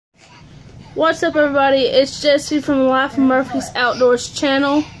What's up, everybody? It's Jessie from the LifeofMurphys Outdoors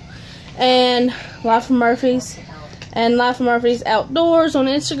Channel and Life of Murphys and LifeofMurphys Outdoors on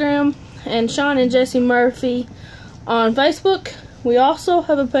Instagram, and Shawn and Jessie Murphy on Facebook. We also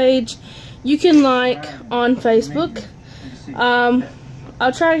have a page you can like on Facebook.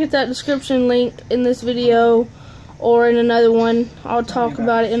 I'll try to get that description linked in this video or in another one. I'll talk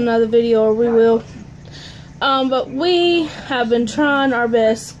about it in another video, or we will. But we have been trying our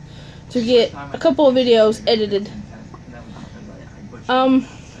best to get a couple of videos edited. And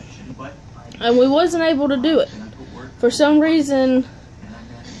we wasn't able to do it. For some reason,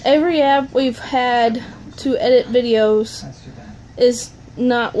 every app we've had to edit videos is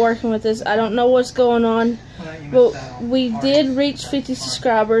not working with us. I don't know what's going on, but we did reach 50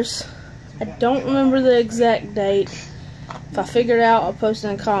 subscribers. I don't remember the exact date. If I figure it out, I'll post it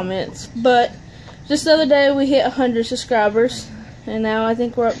in the comments. But just the other day, we hit 100 subscribers, and now I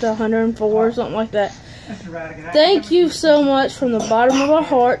think we're up to 104 or something like that. Thank you so much from the bottom of our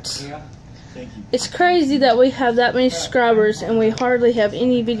hearts. It's crazy that we have that many subscribers and we hardly have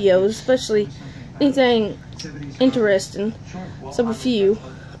any videos, especially anything interesting, except a few.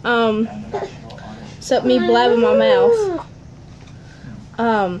 Except me blabbing my mouth.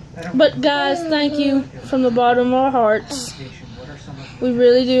 But guys, thank you from the bottom of our hearts. We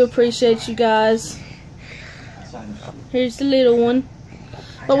really do appreciate you guys. Here's the little one.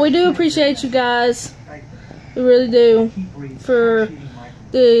 But we do appreciate you guys. We really do. For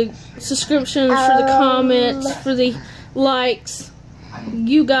the subscriptions, for the comments, for the likes.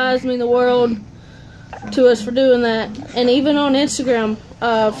 You guys mean the world to us for doing that. And even on Instagram,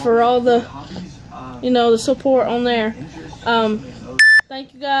 for all the, the support on there.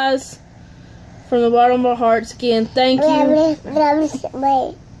 Thank you guys from the bottom of our hearts. Again, thank you.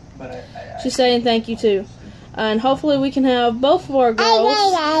 She's saying thank you too. And hopefully we can have both of our girls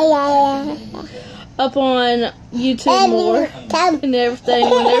up on YouTube more and everything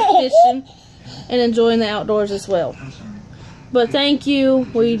when they're fishing and enjoying the outdoors as well. But thank you.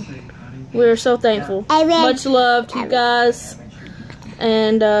 We're so thankful. Much love to you guys.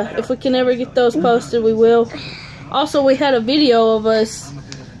 And if we can ever get those posted, we will. Also, we had a video of us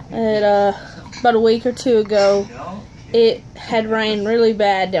at about a week or two ago. It had rained really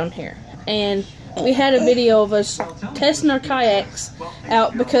bad down here, and we had a video of us testing our kayaks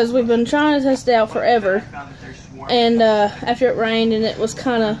out because we've been trying to test it out forever. And after it rained and it was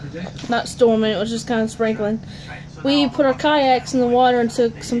kind of not storming, it was just kind of sprinkling, we put our kayaks in the water and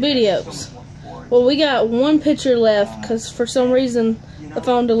took some videos. Well, we got one picture left because for some reason the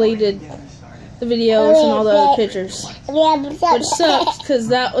phone deleted the videos and all the other pictures, which sucks because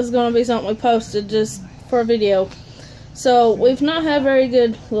that was going to be something we posted just for a video. So we've not had very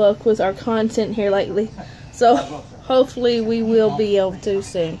good luck with our content here lately, so hopefully we will be able to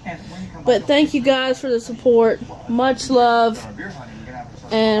soon. But thank you guys for the support. Much love,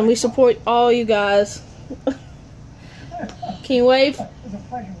 and we support all you guys. Can you wave?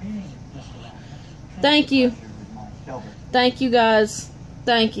 Thank you. Thank you guys.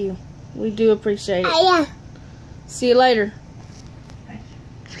 Thank you. We do appreciate it. See you later.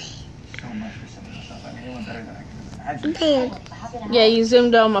 Yeah, you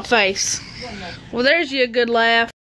zoomed on my face. Well, there's you a good laugh.